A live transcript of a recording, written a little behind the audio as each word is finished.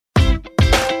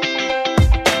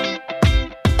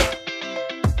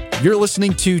You're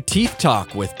listening to Teeth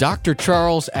Talk with Dr.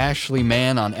 Charles Ashley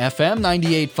Mann on FM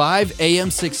 98.5,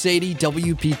 AM 680,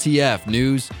 WPTF,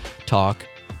 News, Talk,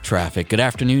 Traffic. Good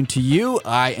afternoon to you.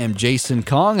 I am Jason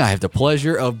Kong. I have the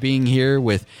pleasure of being here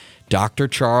with Dr.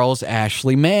 Charles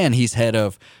Ashley Mann. He's head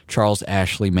of Charles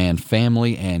Ashley Mann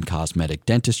Family and Cosmetic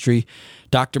Dentistry.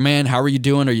 Dr. Mann, how are you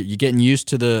doing? Are you getting used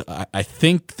to I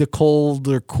think the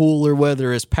colder, cooler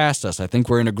weather is past us. I think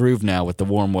we're in a groove now with the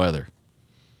warm weather.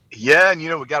 Yeah, and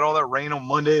we got all that rain on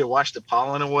Monday to wash the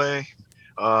pollen away.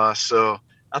 So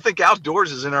I think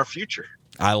outdoors is in our future.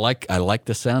 I like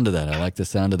the sound of that. I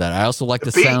also like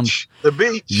the beach.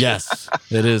 Yes,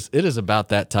 it is about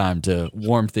that time to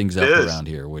warm things up around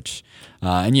here, which,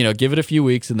 and give it a few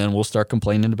weeks and then we'll start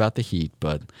complaining about the heat,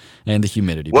 and the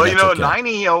humidity. Well, okay.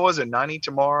 90, was it 90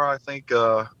 tomorrow? I think,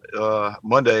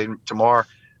 Monday tomorrow.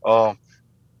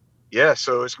 Yeah,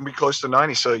 so it's going to be close to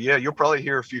 90. So, yeah, you'll probably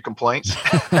hear a few complaints.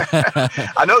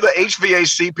 I know the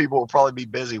HVAC people will probably be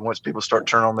busy once people start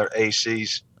turning on their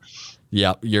ACs.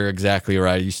 Yeah, you're exactly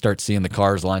right. You start seeing the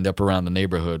cars lined up around the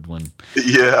neighborhood when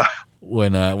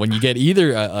you get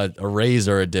either a raise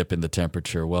or a dip in the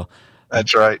temperature. Well,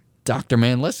 that's right. Dr.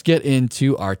 Mann, let's get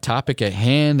into our topic at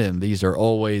hand, and these are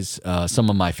always some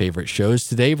of my favorite shows.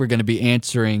 Today, we're going to be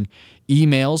answering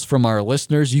emails from our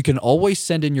listeners. You can always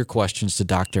send in your questions to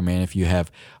Dr. Mann if you have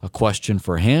a question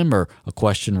for him or a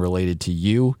question related to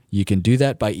you. You can do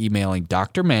that by emailing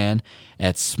Dr. Mann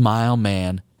at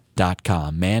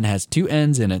smileman.com. Man has two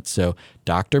N's in it, so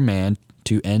Dr. Mann,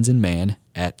 two N's in man,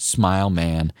 at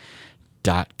smileman.com.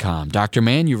 Dr.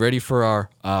 Mann, you ready for our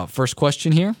first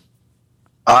question here?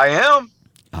 I am.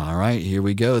 All right, here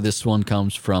we go. This one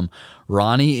comes from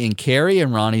Ronnie in Cary,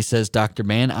 and Ronnie says, Dr.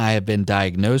 Mann, I have been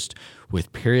diagnosed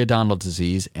with periodontal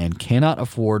disease and cannot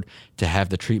afford to have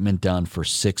the treatment done for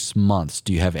 6 months.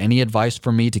 Do you have any advice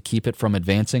for me to keep it from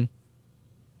advancing?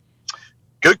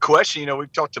 Good question.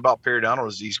 We've talked about periodontal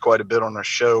disease quite a bit on our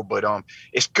show, but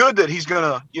it's good that he's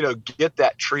going to, get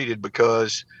that treated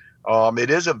because it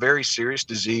is a very serious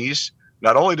disease.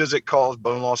 Not only does it cause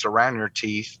bone loss around your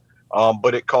teeth,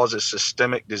 but it causes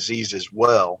systemic disease as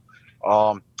well.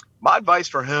 My advice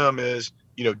for him is,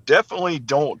 definitely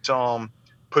don't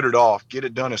put it off. Get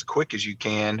it done as quick as you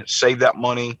can. Save that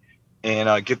money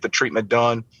and get the treatment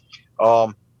done.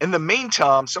 In the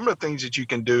meantime, some of the things that you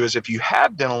can do is if you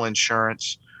have dental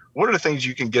insurance, one of the things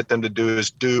you can get them to do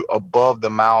is do above the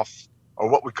mouth or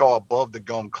what we call above the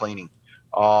gum cleaning.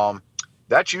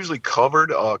 That's usually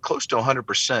covered close to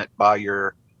 100% by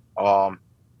your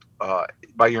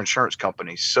insurance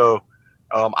company. So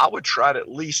I would try to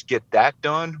at least get that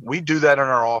done. We do that in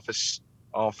our office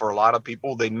for a lot of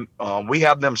people. We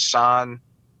have them sign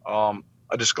a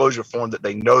disclosure form that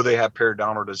they know they have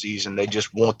periodontal disease and they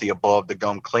just want the above the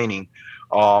gum cleaning.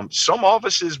 Some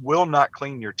offices will not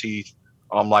clean your teeth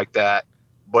like that,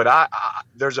 but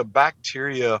there's a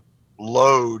bacteria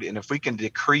load, and if we can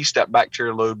decrease that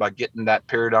bacteria load by getting that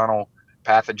periodontal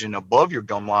pathogen above your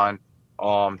gum line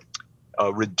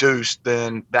reduced,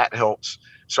 then that helps.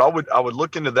 So I would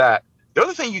look into that. The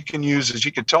other thing you can use is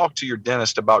you can talk to your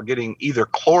dentist about getting either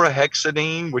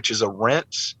chlorhexidine, which is a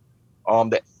rinse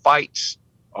that fights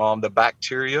the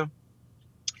bacteria.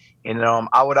 And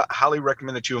I would highly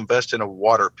recommend that you invest in a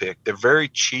water pick. They're very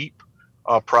cheap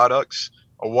products.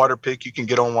 A water pick you can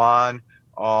get online.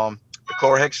 The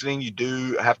chlorhexidine, you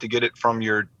do have to get it from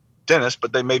your dentist,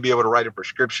 but they may be able to write a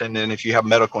prescription. And if you have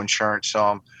medical insurance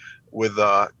with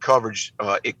coverage,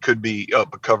 it could be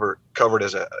covered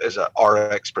as a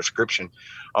RX prescription.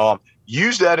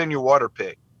 Use that in your water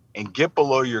pick and get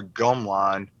below your gum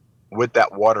line with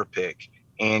that water pick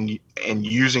and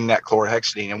using that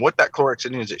chlorhexidine. And what that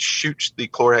chlorhexidine is, it shoots the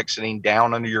chlorhexidine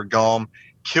down under your gum,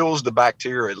 kills the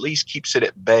bacteria, or at least keeps it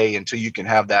at bay until you can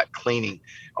have that cleaning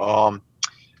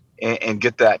and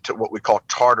get that to what we call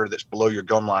tartar that's below your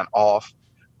gum line off.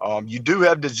 You do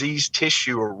have diseased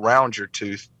tissue around your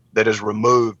tooth that is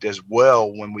removed as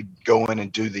well when we go in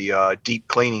and do the deep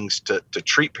cleanings to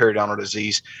treat periodontal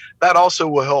disease. That also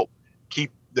will help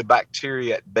keep the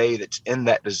bacteria at bay that's in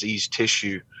that diseased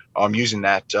tissue using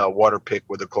that water pick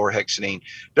with the chlorhexidine.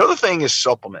 The other thing is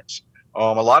supplements.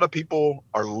 A lot of people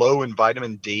are low in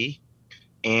vitamin D,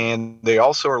 and they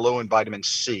also are low in vitamin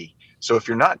C. So if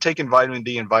you're not taking vitamin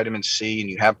D and vitamin C and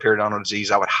you have periodontal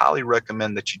disease, I would highly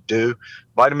recommend that you do.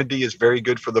 Vitamin D is very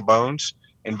good for the bones,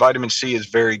 and vitamin C is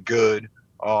very good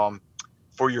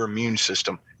for your immune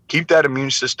system. Keep that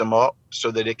immune system up so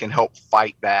that it can help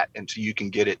fight that until you can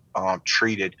get it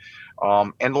treated.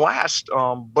 And last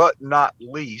but not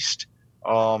least,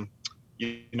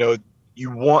 you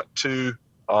want to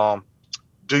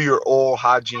do your oral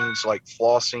hygienes like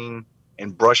flossing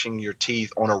and brushing your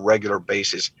teeth on a regular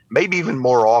basis, maybe even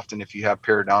more often if you have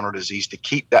periodontal disease, to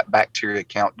keep that bacteria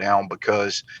count down.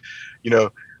 Because,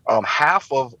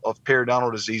 half of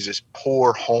periodontal disease is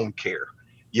poor home care.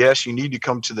 Yes, you need to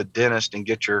come to the dentist and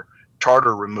get your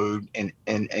tartar removed and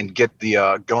get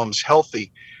the gums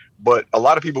healthy. But a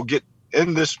lot of people get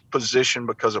in this position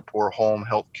because of poor home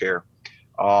health care.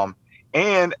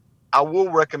 And I will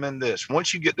recommend this.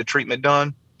 Once you get the treatment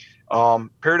done,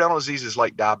 periodontal disease is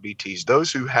like diabetes.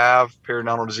 Those who have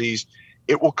periodontal disease,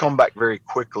 it will come back very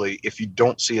quickly if you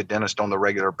don't see a dentist on the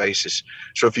regular basis.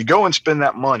 So if you go and spend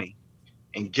that money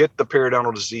and get the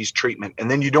periodontal disease treatment, and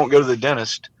then you don't go to the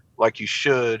dentist like you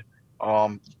should,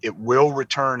 it will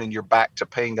return and you're back to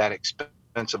paying that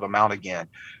expensive amount again.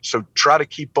 So try to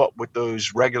keep up with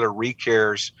those regular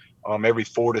recares every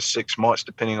 4 to 6 months,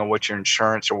 depending on what your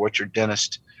insurance or what your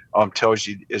dentist tells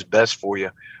you is best for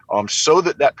you, so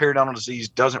that periodontal disease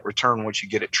doesn't return once you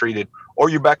get it treated, or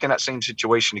you're back in that same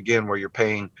situation again where you're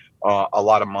paying a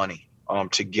lot of money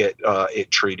to get it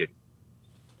treated.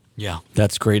 Yeah,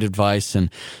 that's great advice, and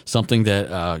something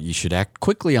that you should act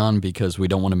quickly on, because we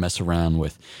don't want to mess around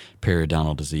with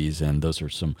periodontal disease. And those are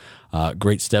some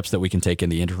great steps that we can take in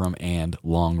the interim and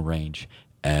long range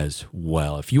as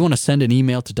well. If you want to send an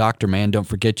email to Dr. Mann, don't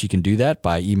forget you can do that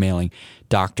by emailing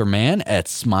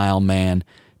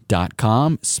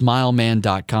drmann@smileman.com.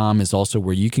 Smileman.com is also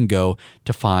where you can go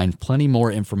to find plenty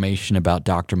more information about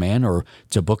Dr. Mann, or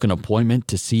to book an appointment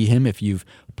to see him. If you've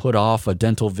put off a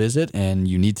dental visit and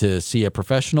you need to see a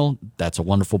professional, that's a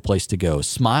wonderful place to go.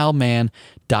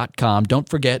 Smileman.com. Don't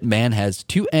forget, man has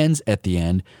 2 N's at the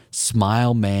end.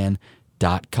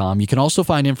 Smileman.com. You can also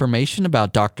find information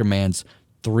about Dr. Mann's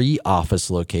 3 office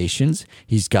locations.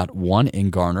 He's got one in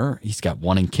Garner, he's got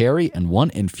one in Cary, and one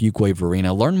in Fuquay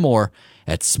Varina. Learn more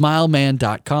at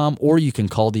smileman.com, or you can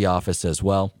call the office as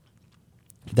well.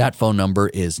 That phone number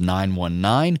is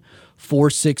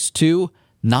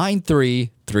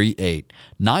 919-462-9338.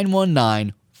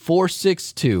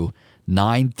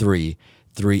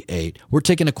 919-462-9338. We're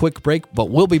taking a quick break, but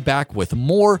we'll be back with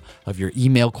more of your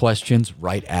email questions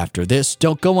right after this.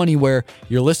 Don't go anywhere.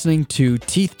 You're listening to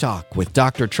Teeth Talk with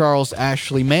Dr. Charles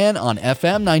Ashley Mann on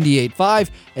FM 98.5,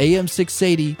 AM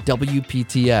 680,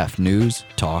 WPTF News,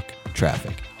 Talk,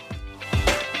 Traffic.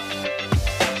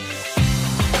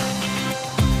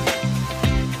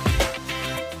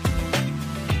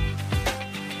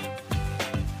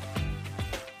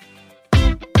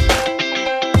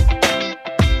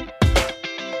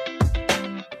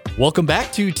 Welcome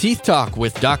back to Teeth Talk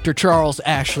with Dr. Charles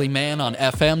Ashley Mann on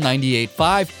FM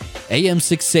 98.5, AM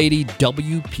 680,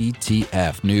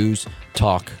 WPTF News,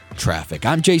 Talk, Traffic.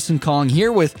 I'm Jason Kong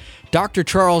here with Dr.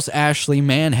 Charles Ashley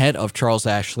Mann, head of Charles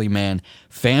Ashley Mann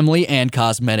Family and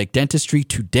Cosmetic Dentistry.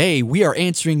 Today, we are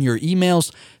answering your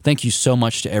emails. Thank you so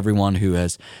much to everyone who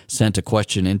has sent a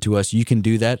question into us. You can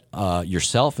do that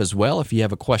yourself as well. If you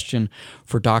have a question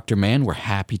for Dr. Mann, we're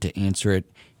happy to answer it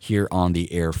here on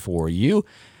the air for you.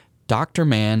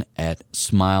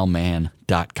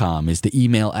 drman@smileman.com is the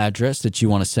email address that you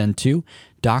want to send to.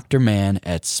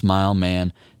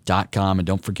 drman@smileman.com. And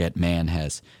don't forget, man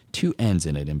has 2 N's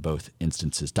in it in both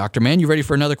instances. Dr. Mann, you ready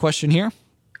for another question here?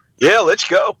 Yeah, let's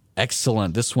go.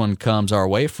 Excellent. This one comes our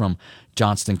way from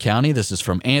Johnston County. This is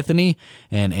from Anthony.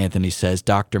 And Anthony says,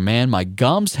 Dr. Mann, my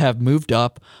gums have moved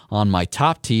up on my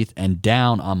top teeth and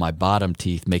down on my bottom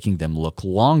teeth, making them look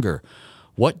longer.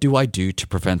 What do I do to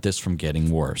prevent this from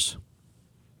getting worse?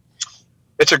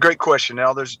 It's a great question.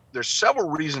 Now, there's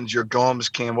several reasons your gums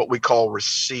can what we call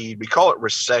recede. We call it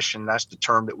recession. That's the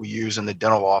term that we use in the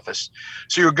dental office.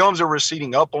 So your gums are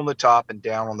receding up on the top and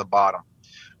down on the bottom.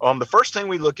 The first thing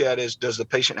we look at is, does the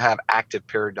patient have active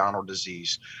periodontal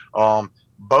disease?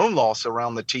 Bone loss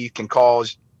around the teeth can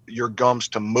cause your gums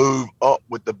to move up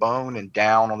with the bone and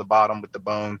down on the bottom with the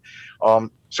bone.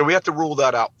 So we have to rule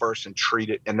that out first and treat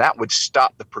it, and that would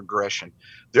stop the progression.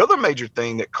 The other major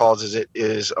thing that causes it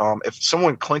is if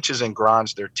someone clenches and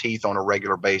grinds their teeth on a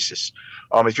regular basis.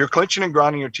 If you're clenching and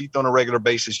grinding your teeth on a regular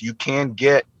basis, you can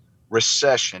get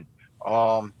recession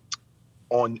in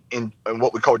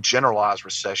what we call generalized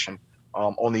recession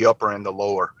on the upper and the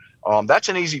lower. That's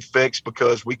an easy fix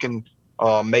because we can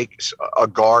make a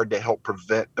guard to help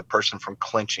prevent the person from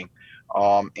clenching,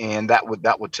 and that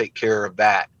would take care of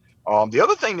that. The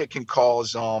other thing that can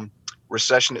cause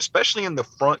recession, especially in the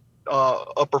front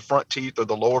upper front teeth or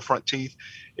the lower front teeth,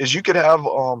 is you could have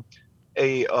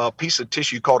a piece of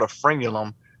tissue called a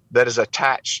frenulum that is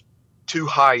attached too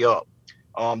high up.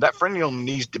 That frenulum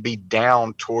needs to be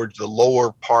down towards the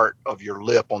lower part of your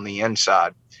lip on the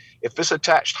inside. If it's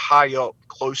attached high up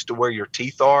close to where your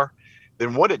teeth are,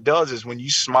 then what it does is when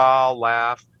you smile,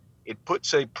 laugh, it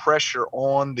puts a pressure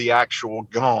on the actual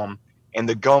gum, and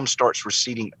the gum starts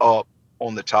receding up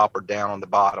on the top or down on the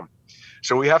bottom.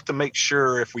 So we have to make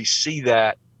sure if we see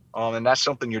that, and that's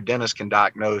something your dentist can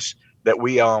diagnose, that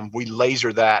we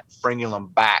laser that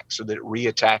frenulum back so that it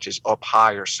reattaches up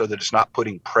higher, so that it's not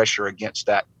putting pressure against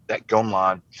that gum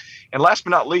line. And last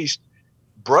but not least,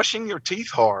 brushing your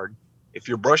teeth hard, if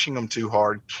you're brushing them too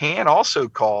hard, can also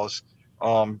cause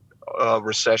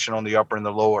recession on the upper and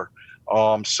the lower.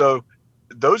 So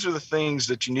those are the things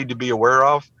that you need to be aware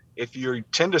of. If you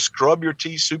tend to scrub your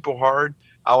teeth super hard,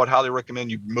 I would highly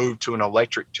recommend you move to an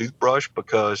electric toothbrush,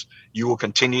 because you will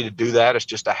continue to do that. It's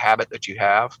just a habit that you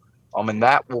have. And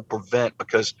that will prevent,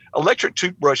 because electric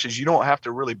toothbrushes, you don't have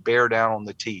to really bear down on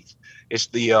the teeth. It's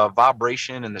the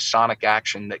vibration and the sonic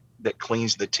action that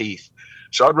cleans the teeth.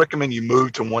 So I'd recommend you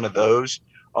move to one of those.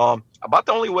 About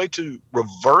the only way to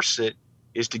reverse it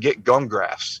is to get gum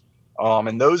grafts.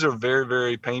 And those are very,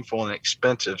 very painful and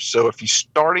expensive. So if you're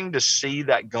starting to see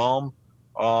that gum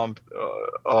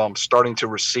starting to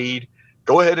recede,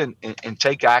 go ahead and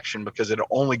take action, because it'll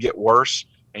only get worse.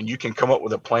 And you can come up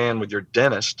with a plan with your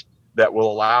dentist that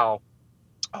will allow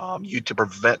you to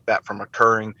prevent that from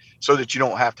occurring, so that you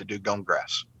don't have to do gum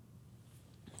grafts.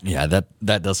 Yeah,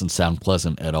 that doesn't sound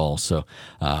pleasant at all. So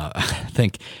I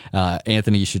think,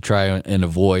 Anthony, you should try and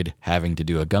avoid having to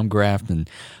do a gum graft, and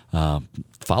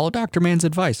follow Dr. Mann's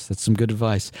advice. That's some good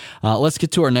advice. Let's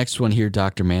get to our next one here,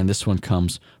 Dr. Mann. This one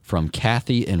comes from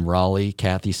Kathy in Raleigh.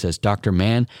 Kathy says, Dr.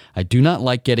 Mann, I do not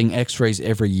like getting x-rays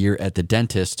every year at the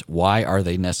dentist. Why are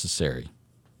they necessary?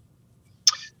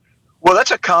 Well,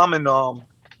 that's a common,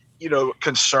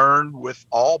 concern with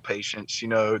all patients,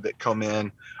 that come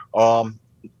in. I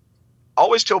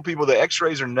always tell people that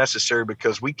x-rays are necessary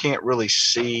because we can't really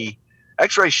see.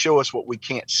 X-rays show us what we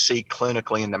can't see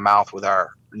clinically in the mouth with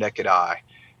our naked eye.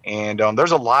 And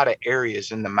there's a lot of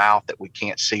areas in the mouth that we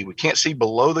can't see. We can't see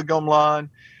below the gum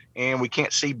line, and we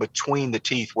can't see between the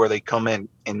teeth where they come in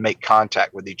and make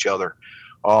contact with each other.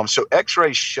 So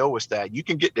x-rays show us that. You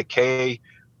can get decay,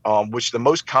 which the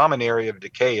most common area of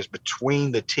decay is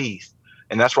between the teeth.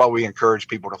 And that's why we encourage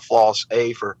people to floss,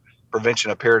 for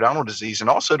prevention of periodontal disease, and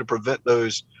also to prevent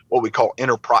those, what we call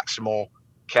interproximal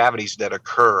cavities that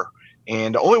occur.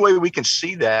 And the only way we can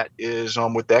see that is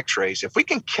with x-rays. If we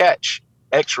can catch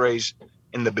x-rays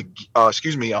in the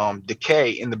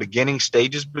decay in the beginning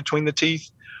stages between the teeth,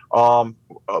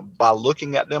 by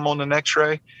looking at them on an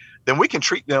x-ray, then we can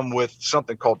treat them with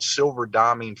something called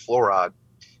silver-diamine fluoride.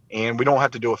 And we don't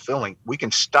have to do a filling. We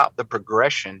can stop the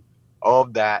progression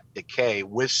of that decay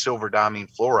with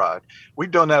silver-diamine fluoride. We've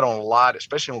done that on a lot,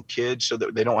 especially on kids, so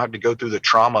that they don't have to go through the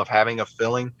trauma of having a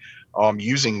filling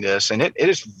using this. And it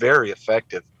is very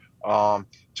effective.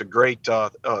 It's a great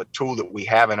tool that we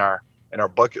have in our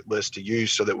bucket list to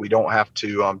use, so that we don't have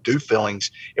to do fillings.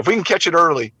 If we can catch it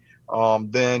early,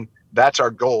 then that's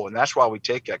our goal. And that's why we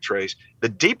take x-rays. The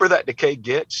deeper that decay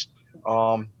gets,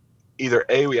 either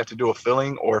we have to do a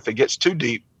filling, or if it gets too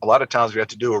deep, a lot of times we have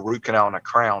to do a root canal and a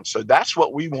crown. So that's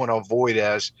what we want to avoid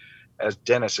as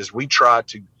dentists. Is we want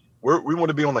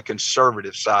to be on the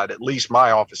conservative side. At least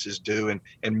my offices do,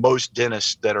 and most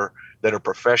dentists that are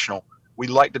professional. We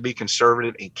like to be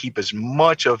conservative and keep as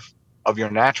much of your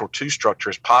natural tooth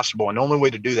structure as possible. And the only way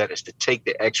to do that is to take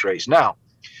the x-rays. Now,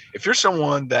 if you're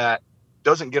someone that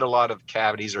doesn't get a lot of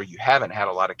cavities, or you haven't had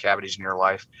a lot of cavities in your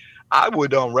life, I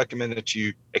would recommend that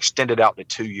you extend it out to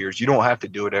 2 years. You don't have to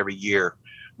do it every year,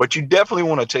 but you definitely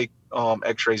want to take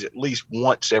x-rays at least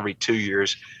once every 2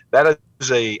 years. That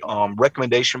is a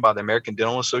recommendation by the American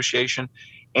Dental Association.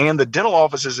 And the dental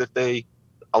offices, if they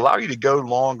allow you to go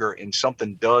longer and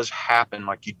something does happen,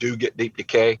 like you do get deep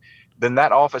decay, then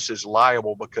that office is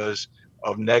liable because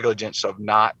of negligence of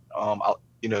not,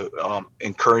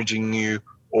 encouraging you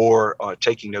or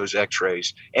taking those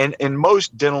x-rays. And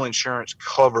most dental insurance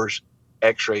covers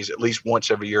x-rays at least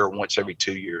once every year or once every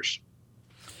 2 years.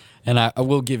 And I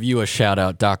will give you a shout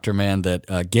out, Dr. Mann,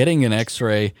 that getting an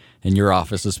x-ray in your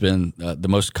office has been the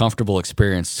most comfortable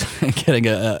experience, getting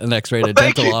an x-ray at a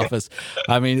dental office.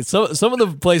 I mean, some of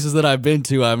the places that I've been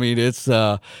to, I mean,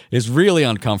 it's really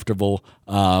uncomfortable.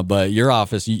 But your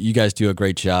office, you guys do a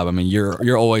great job. I mean,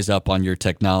 you're always up on your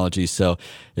technology, so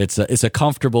it's a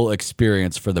comfortable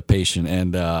experience for the patient.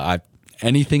 And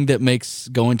anything that makes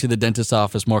going to the dentist's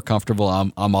office more comfortable,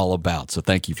 I'm all about. So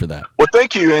thank you for that. Well,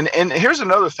 thank you. And here's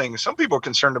another thing. Some people are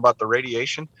concerned about the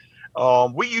radiation.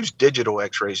 We use digital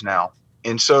x-rays now.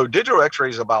 And so digital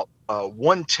x-rays is about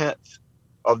 1/10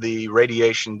 of the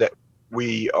radiation that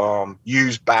we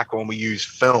use back when we use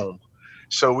film.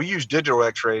 So we use digital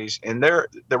x-rays, and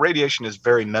the radiation is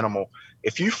very minimal.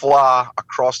 If you fly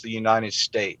across the United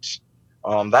States,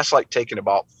 That's like taking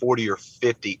about 40 or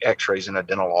 50 x-rays in a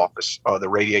dental office, the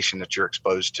radiation that you're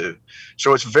exposed to.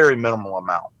 So it's very minimal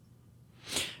amount.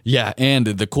 Yeah, and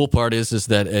the cool part is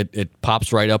that it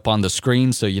pops right up on the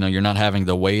screen, so you're not having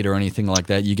to wait or anything like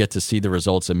that. You get to see the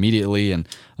results immediately, and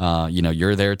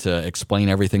you're there to explain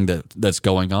everything that's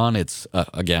going on. It's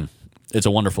again, it's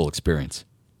a wonderful experience.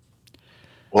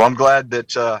 Well, I'm glad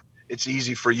that it's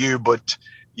easy for you, but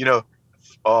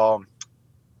I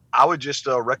would just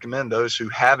recommend those who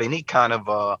have any kind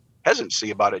of hesitancy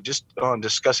about it, just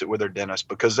discuss it with their dentist,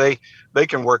 because they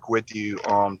can work with you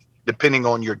depending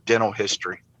on your dental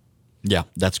history. Yeah,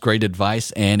 that's great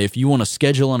advice. And if you want to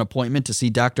schedule an appointment to see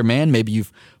Dr. Mann, maybe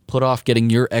you've put off getting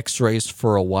your x-rays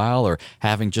for a while or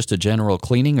having just a general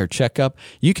cleaning or checkup,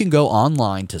 you can go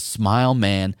online to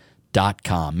SmileMan.com.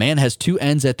 Man has two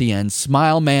N's at the end,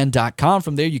 SmileMan.com.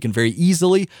 From there, you can very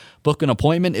easily book an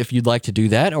appointment if you'd like to do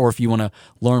that, or if you want to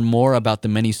learn more about the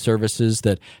many services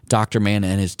that Dr. Mann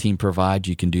and his team provide,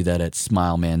 you can do that at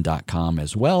SmileMan.com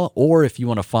as well. Or if you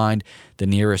want to find the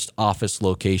nearest office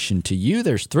location to you,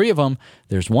 there's 3 of them.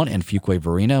 There's one in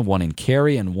Fuquay-Varina, one in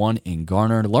Cary, and one in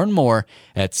Garner. Learn more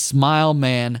at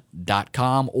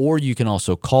SmileMan.com, or you can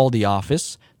also call the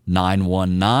office,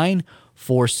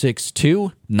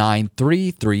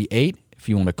 919-462-9338. If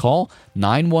you want to call,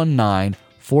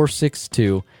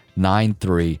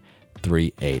 919-462-9338.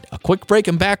 A quick break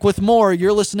and back with more.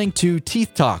 You're listening to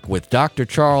Teeth Talk with Dr.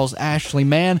 Charles Ashley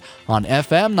Mann on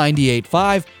FM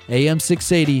 98.5, AM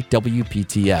 680,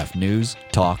 WPTF. News,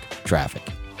 Talk, Traffic.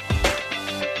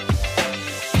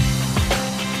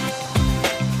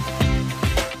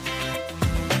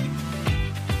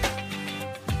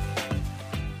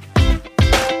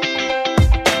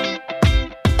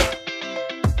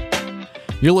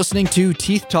 You're listening to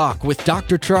Teeth Talk with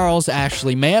Dr. Charles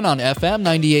Ashley Mann on FM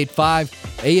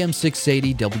 98.5, AM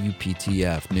 680,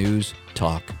 WPTF. News,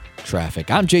 Talk, Traffic.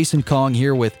 I'm Jason Kong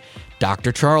here with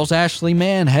Dr. Charles Ashley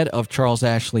Mann, head of Charles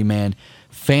Ashley Mann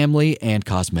Family and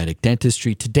Cosmetic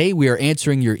Dentistry. Today we are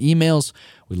answering your emails.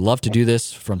 We love to do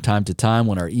this from time to time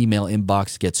when our email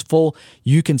inbox gets full.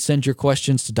 You can send your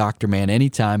questions to Dr. Mann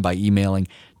anytime by emailing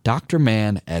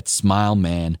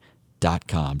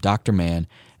drmann@smileman.com.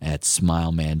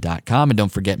 drmann@smileman.com. And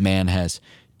don't forget, Mann has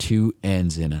 2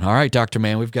 N's in it. All right, Dr.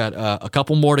 Mann, we've got a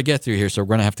couple more to get through here, so we're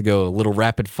going to have to go a little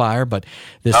rapid fire. But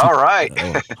this, all right,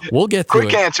 we'll get through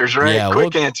quick it. answers, right? Yeah,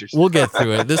 quick answers. We'll get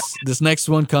through it. This next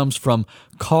one comes from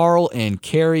Carl and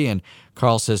Carrie, and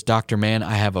Carl says, Dr. Mann,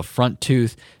 I have a front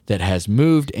tooth that has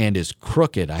moved and is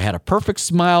crooked. I had a perfect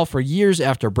smile for years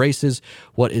after braces.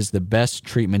 What is the best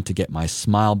treatment to get my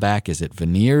smile back? Is it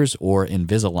veneers or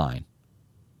Invisalign?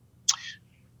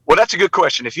 Well, that's a good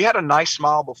question. If you had a nice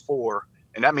smile before,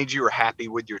 and that means you were happy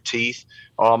with your teeth,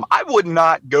 I would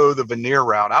not go the veneer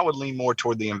route. I would lean more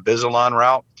toward the Invisalign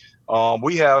route.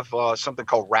 We have something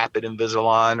called rapid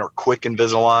Invisalign or quick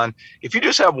Invisalign. If you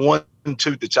just have one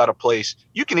tooth that's out of place,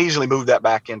 you can easily move that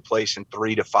back in place in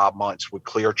 3 to 5 months with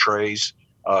clear trays,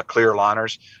 clear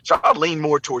liners. So I'd lean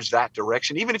more towards that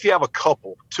direction. Even if you have a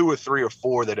couple, 2 or 3 or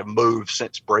 4 that have moved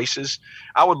since braces,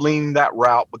 I would lean that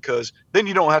route, because then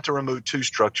you don't have to remove tooth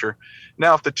structure.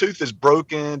 Now, if the tooth is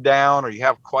broken down or you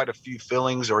have quite a few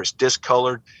fillings or it's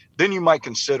discolored, then you might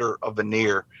consider a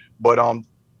veneer. But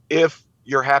if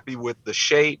you're happy with the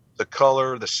shape, the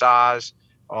color, the size,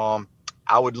 I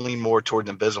would lean more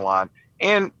towards Invisalign.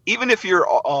 And even if you're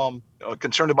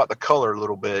concerned about the color a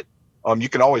little bit, you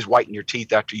can always whiten your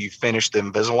teeth after you finish the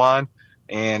Invisalign,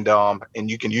 and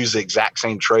you can use the exact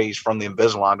same trays from the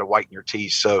Invisalign to whiten your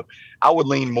teeth. So I would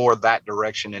lean more that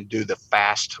direction and do the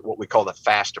fast, what we call the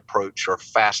fast approach, or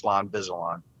fast line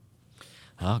Invisalign.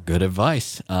 Oh, good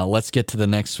advice. Let's get to the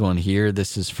next one here.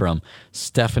 This is from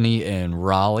Stephanie in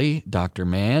Raleigh. Dr.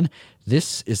 Mann,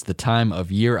 this is the time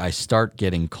of year I start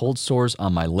getting cold sores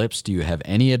on my lips. Do you have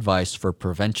any advice for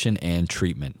prevention and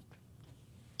treatment?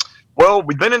 Well,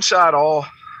 we've been inside all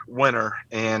winter,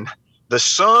 and the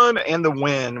sun and the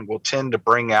wind will tend to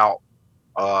bring out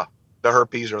the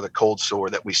herpes or the cold sore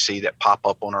that we see that pop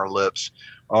up on our lips.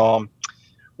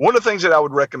 One of the things that I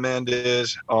would recommend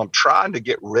is trying to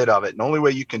get rid of it. And the only way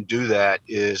you can do that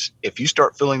is if you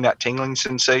start feeling that tingling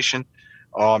sensation,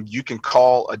 you can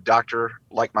call a doctor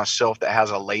like myself that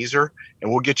has a laser, and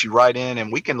we'll get you right in,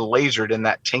 and we can laser it in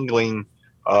that tingling,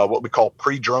 what we call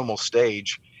prodromal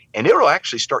stage. And it will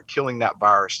actually start killing that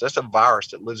virus. That's a virus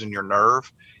that lives in your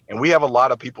nerve. And we have a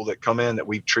lot of people that come in that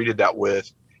we've treated that with,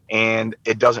 and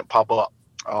it doesn't pop up.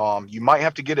 You might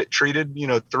have to get it treated,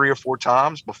 3 or 4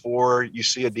 times before you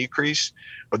see a decrease,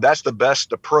 but that's the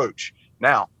best approach.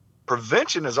 Now,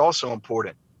 prevention is also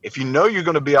important. if you know you're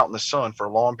going to be out in the sun for a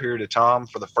long period of time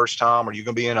for the first time, or you're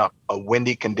going to be in a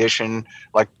windy condition,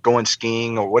 like going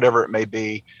skiing or whatever it may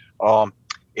be,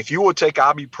 if you will take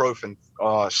ibuprofen,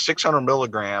 600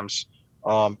 milligrams,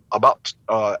 about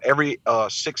every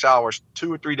 6 hours,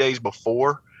 2 or 3 days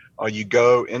before you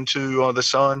go into the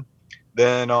sun,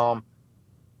 then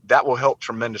that will help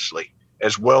tremendously,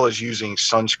 as well as using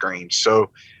sunscreen.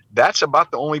 So that's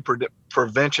about the only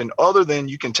prevention, other than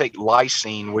you can take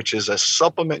lysine, which is a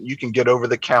supplement you can get over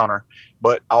the counter.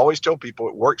 But I always tell people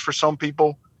it works for some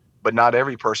people, but not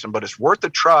every person. But it's worth a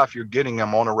try if you're getting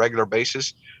them on a regular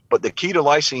basis. But the key to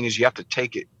lysine is you have to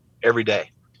take it every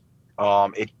day.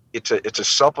 It's a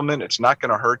supplement. It's not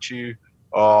going to hurt you.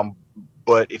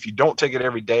 But if you don't take it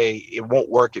every day, it won't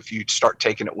work if you start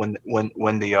taking it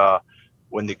when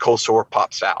the cold sore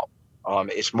pops out.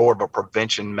 It's more of a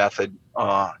prevention method,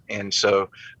 and so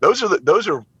those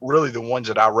are really the ones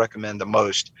that I recommend the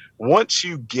most. Once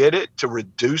you get it, to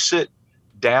reduce it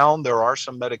down, there are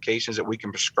some medications that we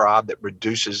can prescribe that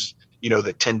reduces, the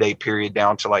 10-day period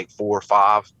down to like 4 or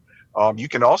 5. You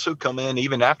can also come in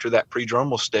even after that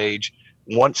prodromal stage,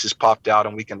 once it's popped out,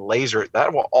 and we can laser it.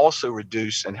 That will also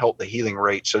reduce and help the healing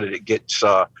rate, so that it gets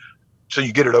so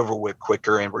you get it over with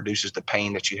quicker and reduces the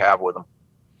pain that you have with them.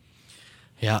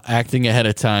 Yeah, acting ahead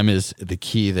of time is the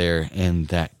key there in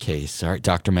that case. All right,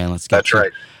 Dr. Mann, let's get to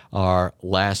our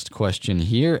last question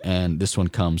here. And this one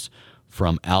comes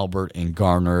from Albert in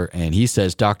Garner. And he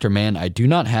says, Dr. Mann, I do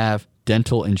not have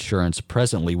dental insurance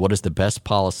presently. What is the best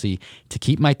policy to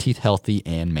keep my teeth healthy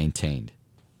and maintained?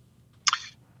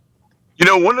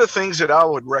 One of the things that I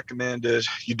would recommend is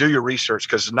you do your research,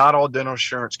 because not all dental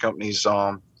insurance companies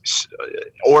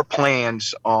or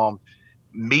plans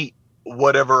meet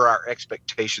whatever our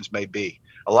expectations may be.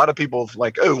 A lot of people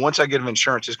like, once I get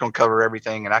insurance, it's going to cover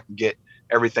everything and I can get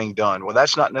everything done. Well,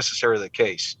 that's not necessarily the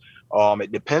case.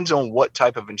 It depends on what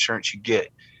type of insurance you get.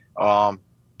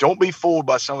 Don't be fooled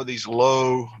by some of these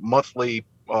low monthly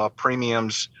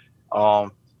premiums,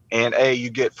 and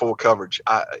you get full coverage.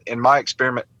 In my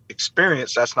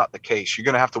experience, that's not the case. You're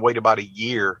going to have to wait about a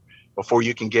year before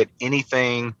you can get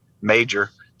anything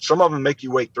major. Some of them make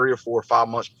you wait 3 or 4 or 5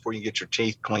 months before you get your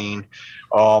teeth clean.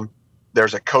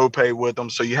 There's a copay with them.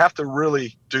 So you have to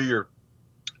really do your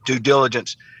due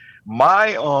diligence.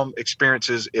 My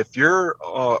experience is, if your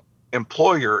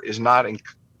employer is not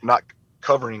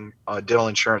covering dental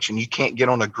insurance and you can't get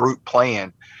on a group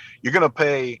plan, you're going to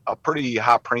pay a pretty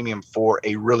high premium for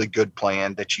a really good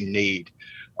plan that you need.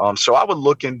 So I would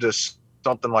look into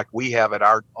something like we have at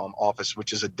our office,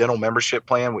 which is a dental membership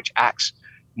plan, which acts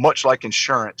much like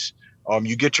insurance.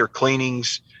 You get your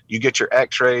cleanings, you get your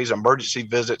x-rays, emergency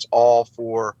visits, all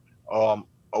for a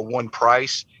one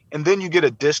price. And then you get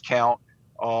a discount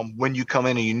when you come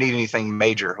in and you need anything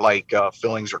major, like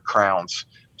fillings or crowns.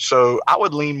 So I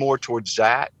would lean more towards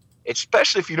that,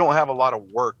 especially if you don't have a lot of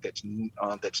work that's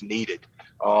needed,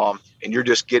 and you're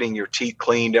just getting your teeth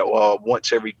cleaned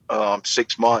once every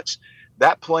 6 months.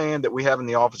 That plan that we have in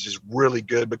the office is really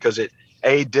good, because it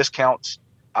discounts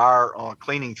our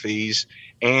cleaning fees,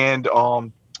 and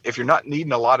if you're not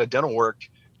needing a lot of dental work,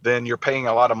 then you're paying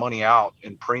a lot of money out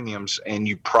in premiums, and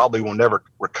you probably will never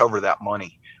recover that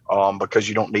money because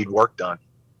you don't need work done.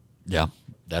 Yeah,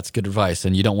 that's good advice.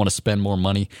 And you don't want to spend more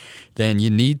money than you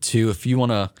need to. If you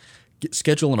want to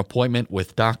schedule an appointment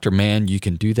with Dr. Mann, you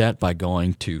can do that by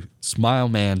going to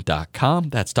smileman.com.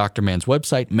 That's Dr. Mann's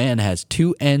website. Mann has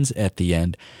 2 N's at the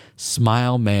end,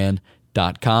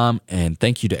 smileman.com. And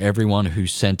thank you to everyone who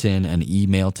sent in an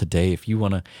email today. If you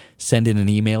want to send in an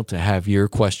email to have your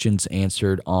questions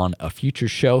answered on a future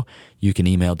show, you can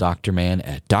email Dr. Mann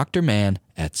at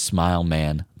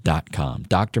drmann@smileman.com.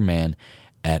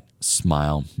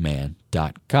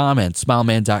 drman@smileman.com. And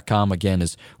smileman.com, again,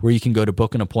 is where you can go to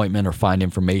book an appointment or find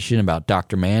information about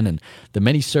Dr. Mann and the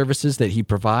many services that he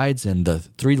provides, and the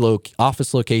 3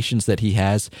 office locations that he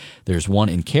has. There's one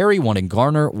in Cary, one in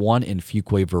Garner, one in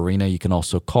Fuquay-Varina. You can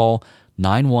also call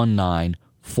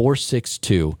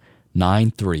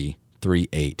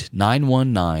 919-462-9338.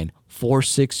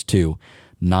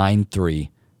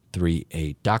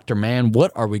 919-462-9338. Dr. Mann,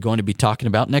 what are we going to be talking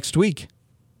about next week?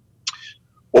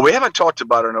 Well, we haven't talked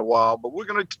about it in a while, but we're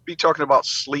going to be talking about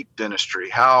sleep dentistry,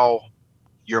 how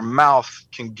your mouth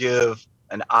can give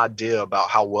an idea about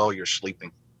how well you're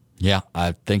sleeping. Yeah,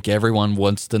 I think everyone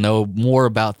wants to know more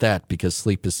about that, because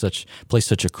sleep plays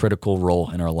such a critical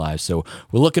role in our lives. So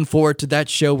we're looking forward to that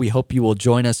show. We hope you will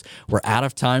join us. We're out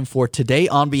of time for today.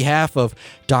 On behalf of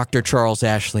Dr. Charles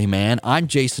Ashley Mann, I'm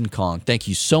Jason Kong. Thank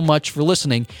you so much for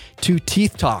listening to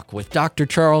Teeth Talk with Dr.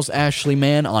 Charles Ashley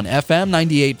Mann on FM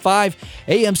 98.5,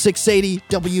 AM 680,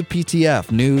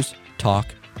 WPTF News,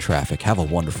 Talk, Traffic. Have a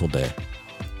wonderful day.